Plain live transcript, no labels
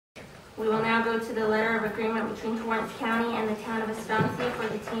We will now go to the letter of agreement between Torrance County and the town of Estancia for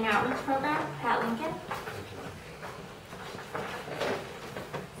the Teen Outreach Program. Pat Lincoln.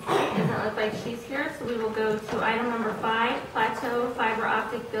 Doesn't look like she's here, so we will go to item number 5, Plateau Fiber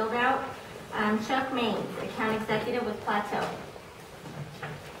Optic Build-Out. Chuck Maines, Account Executive with Plateau.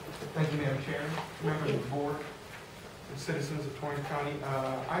 Thank you, Madam Chair, members of the board, and citizens of Torrance County.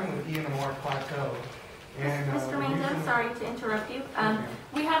 I'm with ENMR Plateau. And, Mr. Maines, I'm sorry to interrupt you.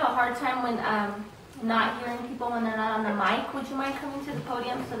 We have a hard time when not hearing people when they're not on the mic. Would you mind coming to the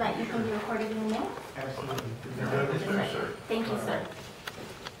podium so that you can be recorded in the minutes? Absolutely. Thank you, sir.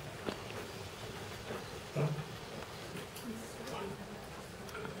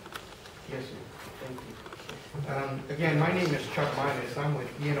 Yes, sir. Thank you. Again, my name is Chuck Maines. I'm with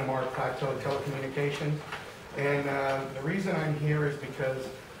ENMR Plateau Telecommunications. And the reason I'm here is because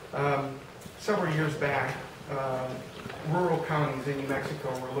several years back, rural counties in New Mexico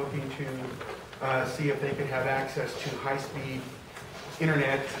were looking to see if they could have access to high-speed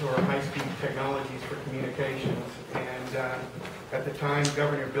internet or high-speed technologies for communications. And at the time,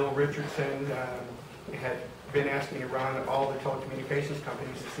 Governor Bill Richardson had been asking around all the telecommunications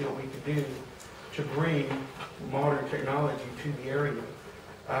companies to see what we could do to bring modern technology to the area.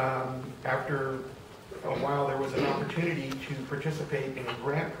 After a while, there was an opportunity to participate in a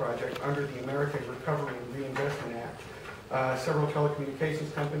grant project under the American Recovery and Reinvestment Act. Several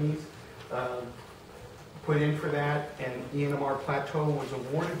telecommunications companies put in for that, and ENMR Plateau was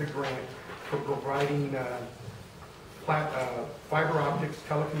awarded the grant for providing fiber optics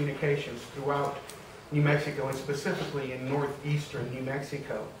telecommunications throughout New Mexico, and specifically in northeastern New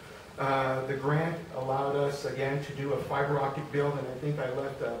Mexico. The grant allowed us, again, to do a fiber optic build, and I think I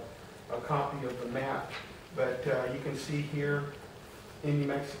left a copy of the map, but you can see here in New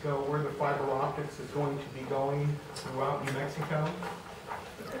Mexico where the fiber optics is going to be going throughout New Mexico.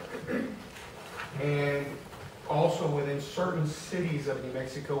 And also within certain cities of New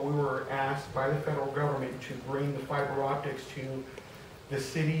Mexico, we were asked by the federal government to bring the fiber optics to the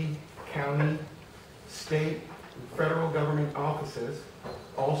city, county, state, and federal government offices,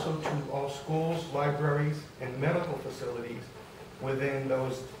 also to all schools, libraries, and medical facilities within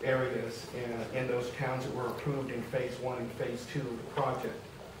those areas in those towns that were approved in Phase 1 and Phase 2 of the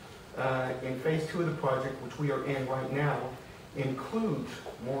project. In Phase 2 of the project, which we are in right now, includes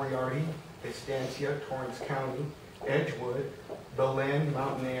Moriarty, Estancia, Torrance County, Edgewood, Belen,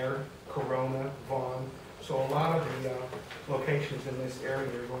 Mountainair, Corona, Vaughn. So a lot of the locations in this area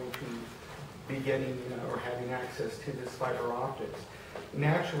are going to be getting or having access to this fiber optics.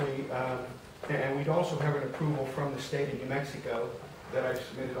 Naturally, and we'd also have an approval from the state of New Mexico that I've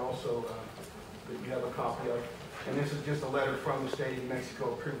submitted also that you have a copy of. And this is just a letter from the state of New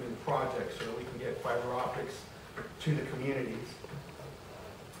Mexico approving the project so that we can get fiber optics to the communities.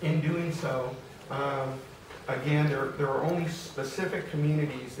 In doing so, again, there are only specific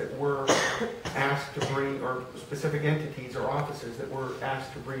communities that were asked to bring, or specific entities or offices that were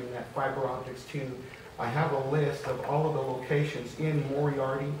asked to bring that fiber optics to. I have a list of all of the locations in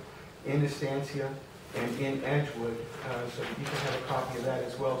Moriarty, in Estancia, and in Edgewood, so that you can have a copy of that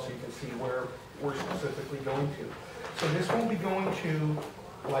as well so you can see where we're specifically going to. So this won't be going to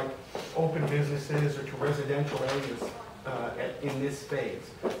like open businesses or to residential areas in this phase.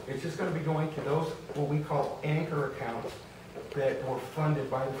 It's just going to be going to those, what we call anchor accounts that were funded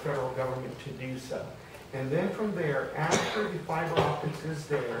by the federal government to do so. And then from there, after the fiber optics is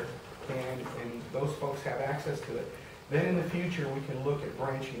there and those folks have access to it, then in the future we can look at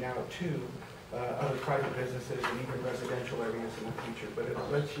branching out to other private businesses and even residential areas in the future. But it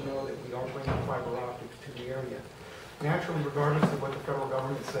lets you know that we are bringing fiber optics to the area. Naturally, regardless of what the federal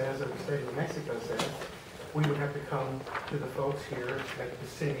government says or the state of New Mexico says, we would have to come to the folks here at the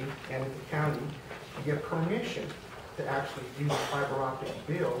city and at the county to get permission to actually do the fiber optic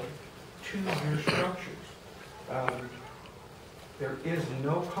build to your structures. There is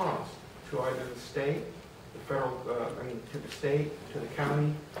no cost to either the state, the federal, to the state, to the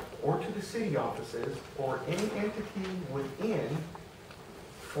county, or to the city offices, or any entity within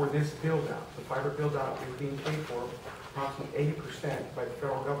for this build-out. The fiber build-out is being paid for approximately 80% by the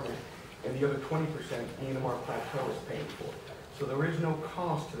federal government, and the other 20% ENMR Plateau is paying for. So there is no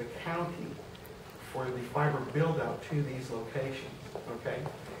cost to the county for the fiber build-out to these locations, okay?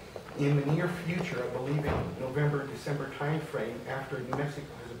 In the near future, I believe in November, December timeframe, after New Mexico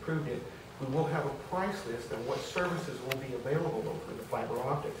has approved it, we will have a price list of what services will be available for the fiber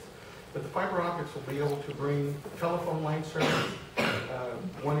optics. But the fiber optics will be able to bring telephone line service,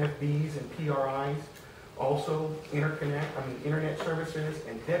 1FBs and PRIs, also internet services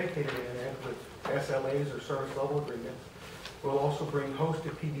and dedicated internet with SLAs or service level agreements, We'll also bring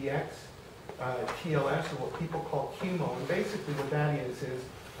hosted PBX, TLS, or what people call QMO. And basically what that is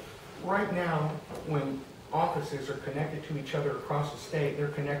right now when offices are connected to each other across the state, they're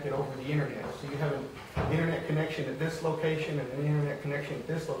connected over the internet. So you have an internet connection at this location and an internet connection at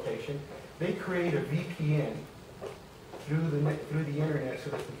this location. They create a VPN through the internet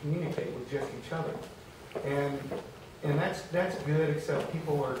so they can communicate with just each other. And that's good, except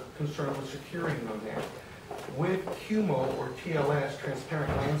people are concerned with security on that. With QMO or TLS, Transparent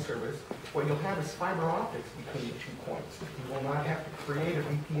LAN Service, what you'll have is fiber optics between the 2 points. You will not have to create a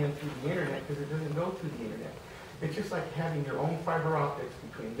VPN through the internet because it doesn't go through the internet. It's just like having your own fiber optics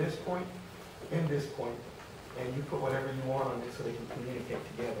between this point and this point, and you put whatever you want on it so they can communicate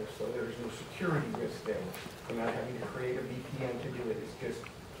together. So there's no security risk there. You're not having to create a VPN to do it. It's just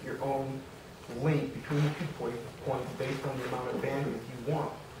your own link between the 2 points based on the amount of bandwidth you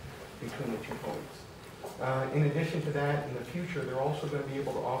want between the 2 points. In addition to that, in the future, they're also going to be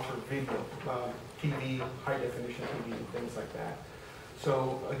able to offer video, TV, high-definition TV, and things like that.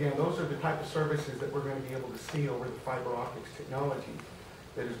 So again, those are the type of services that we're going to be able to see over the fiber optics technology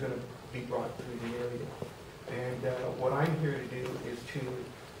that is going to be brought through the area. And what I'm here to do is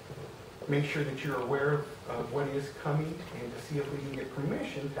to make sure that you're aware of what is coming and to see if we can get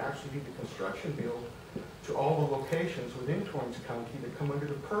permission to actually do the construction build to all the locations within Torrance County that come under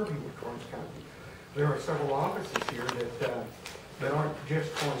the purview of Torrance County. There are several offices here that aren't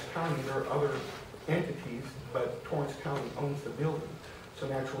just Torrance County. There are other entities, but Torrance County owns the building. So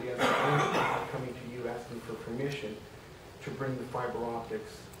naturally, as an owner, I'm coming to you asking for permission to bring the fiber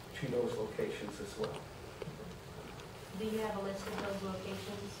optics to those locations as well. Do you have a list of those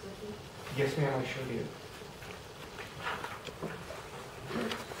locations with you? Yes, ma'am, I sure do.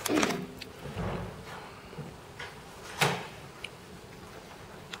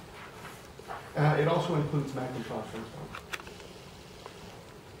 It also includes Macintosh and stuff.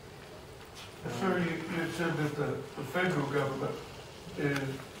 Sir, you had said that the federal government is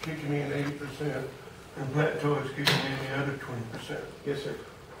kicking in 80% and Plateau is kicking in the other 20%. Yes, sir.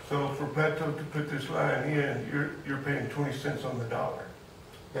 So for Plateau to put this line in, you're paying 20 cents on the dollar.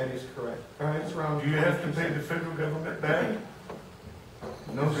 That is correct. It's around. Do you have to pay the federal government back?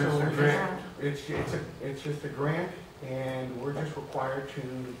 No, Is sir. this a we're grant? It's just a grant, and we're just required to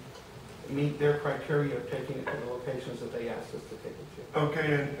meet their criteria of taking it to the locations that they asked us to take it to.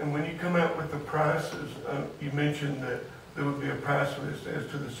 Okay, and when you come out with the prices, you mentioned that there would be a price list as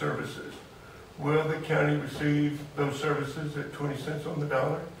to the services. Will the county receive those services at 20 cents on the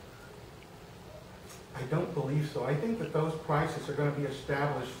dollar? I don't believe so. I think that those prices are going to be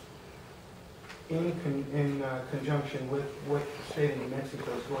established in conjunction with what the state of New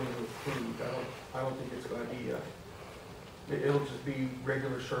Mexico is going to approve. I don't think it's going to be, it'll just be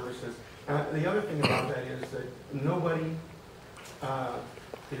regular services. The other thing about that is that nobody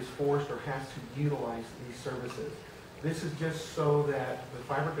is forced or has to utilize these services. This is just so that the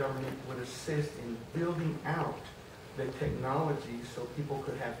fiber government would assist in building out the technology so people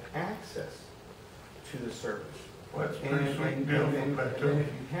could have access to the service. Well, that's a pretty sweet deal for and Plateau. then if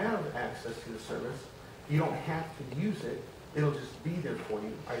you have access to the service, you don't have to use it. It'll just be there for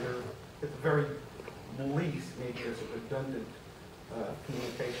you, either at the very least, maybe as a redundant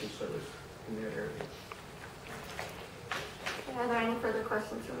communication service in their area. Are there any further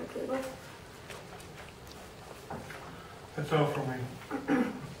questions from the table? That's all for me.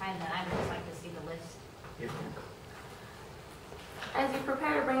 I would just like to see the list. Yes, ma'am. As you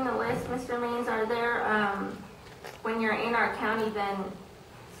prepare to bring the list, Mr. Maines, are there, when you're in our county, then,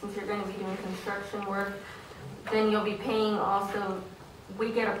 since you're going to be doing construction work, then you'll be paying also,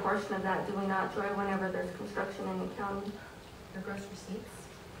 we get a portion of that, do we not, Joy, whenever there's construction in the county? The gross receipts?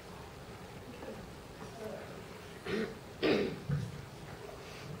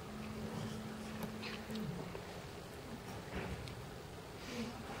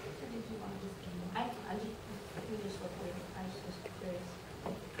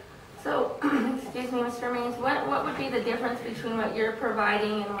 So, excuse me, Mr. Maines, what would be the difference between what you're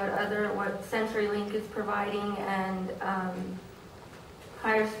providing and what CenturyLink is providing and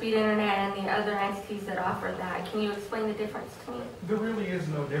higher speed internet and the other entities that offer that? Can you explain the difference to me? There really is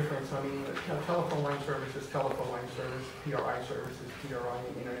no difference. I mean, telephone line service is telephone line service, PRI service is PRI,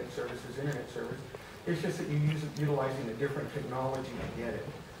 and internet service is internet service. It's just that you're utilizing a different technology to get it.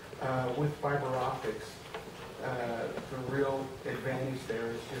 With fiber optics, the real advantage there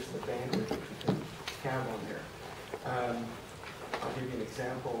is just the bandwidth that you can have on there. I'll give you an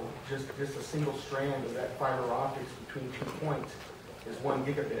example. Just a single strand of that fiber optics between 2 points is 1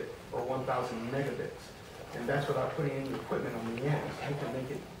 gigabit or 1,000 megabits. And that's without putting any equipment on the ends. I can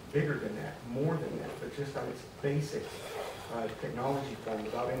make it bigger than that, more than that, but just on its basic technology phone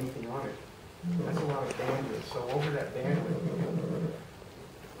without anything on it. That's a lot of bandwidth. So over that bandwidth,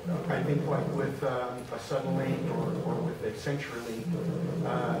 I think like with a Suddenlink or with a CenturyLink,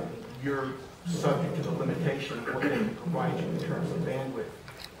 you're subject to the limitation of what they can provide you in terms of bandwidth.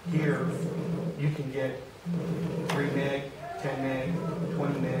 Here, you can get 3 meg, 10 meg,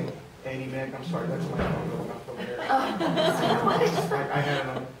 20 meg, 80 meg. I'm sorry, that's my phone going off over there. I had it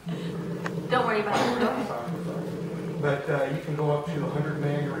on. Don't worry about it. Sorry. But you can go up to 100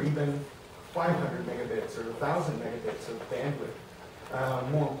 meg or even 500 megabits or 1,000 megabits of bandwidth.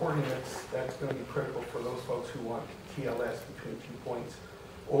 More importantly, that's going to be critical for those folks who want TLS between 2 points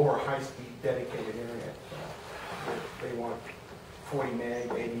or high-speed dedicated internet. They want 40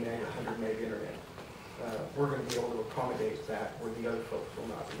 meg, 80 meg, 100 meg internet. We're going to be able to accommodate that where the other folks will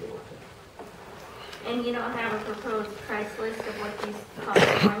not be able to. And you don't have a proposed price list of what these costs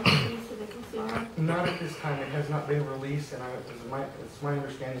are going to be to the consumer? Not at this time. It has not been released, and it's my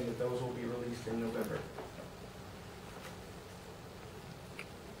understanding that those will be released in November.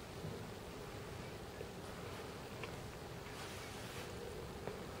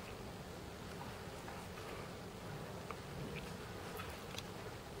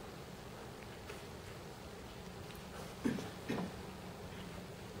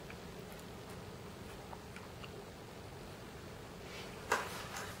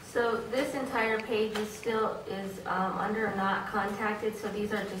 So this entire page is still under not contacted, so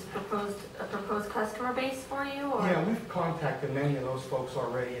these are just a proposed customer base for you, or? Yeah, we've contacted many of those folks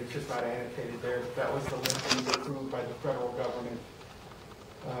already. It's just not annotated there. That was the list that was approved by the federal government.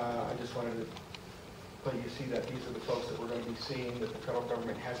 I just wanted to let you see that these are the folks that we're going to be seeing that the federal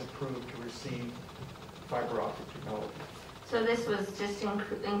government has approved to receive fiber optic technology. So this was just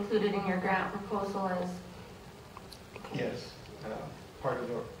included in your grant proposal as? Yes, part of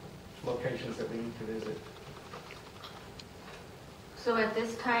the locations that we need to visit. So at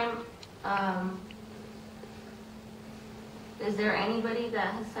this time, is there anybody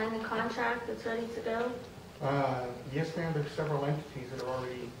that has signed the contract that's ready to go? Yes, ma'am. There's several entities that have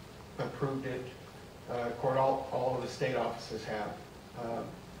already approved it. Of course, all of the state offices have.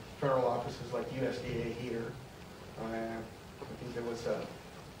 Federal offices like USDA here. I think there was a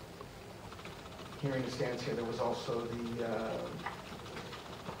hearing stands here. There was also the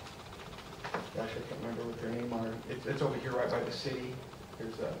gosh, I can't remember what their name are. It's over here right by the city.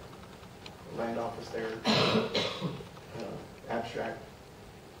 There's a land office there, abstract.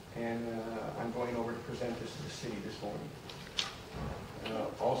 And I'm going over to present this to the city this morning.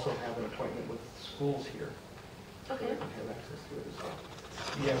 Also have an appointment with schools here. Okay. So they can have access to it as well.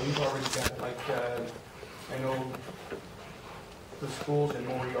 Yeah, we've already got, like, I know the schools in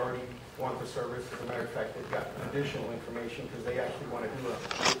Moriarty want the service. As a matter of fact, they've got additional information because they actually want to do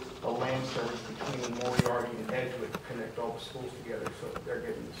a LAN service between Moriarty and Edgewood to connect all the schools together. So they're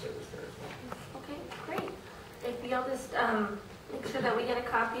getting the service there as well. Okay, great. If you'll just make sure that we get a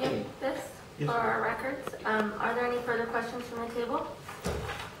copy of this Yes, for ma'am. our records. Are there any further questions from the table?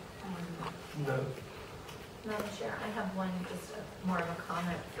 No. Madam Chair, I have one, just more of a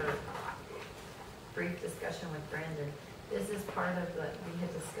comment for brief discussion with Brandon. Is this part of the, we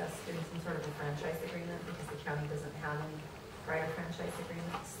had discussed doing some sort of a franchise agreement because the county doesn't have any prior franchise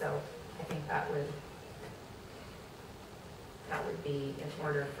agreements, so I think that would be in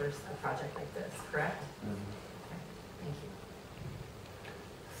order for a project like this, correct? Mhm. Okay, thank you.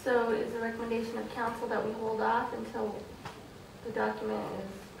 So is the recommendation of council that we hold off until the document is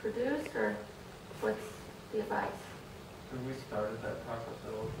produced, or what's the advice? Have we started that process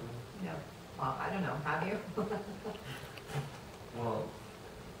at all? No, well, I don't know, have you? Well,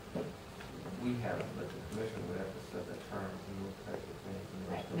 we haven't, but the commission would have to set the terms and those types of things. and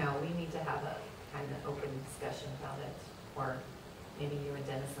Right, those- no, we need to have a kind of open discussion about it, or maybe you and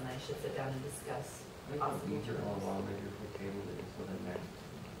Dennis and I should sit down and discuss I think possible we could all terms. along, maybe if we tabled it until the next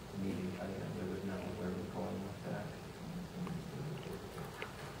meeting, I think we would know where we're going with that.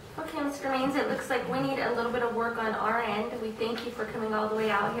 Okay, Mr. Maines, it looks like we need a little bit of work on our end. We thank you for coming all the way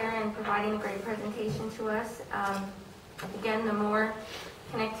out here and providing a great presentation to us. Again, the more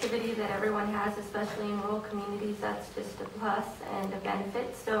connectivity that everyone has, especially in rural communities, that's just a plus and a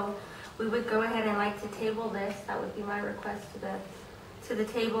benefit. So we would go ahead and like to table this. That would be my request to the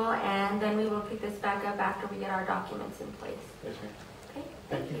table, and then we will pick this back up after we get our documents in place. Yes, ma'am. Okay,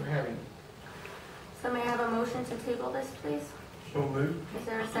 Thank you for having me. So may I have a motion to table this, please? So moved. Is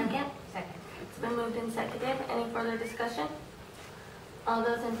there a second? Second. It's been moved and seconded. Any further discussion? All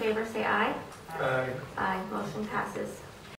those in favor say aye. Aye. Aye, motion passes.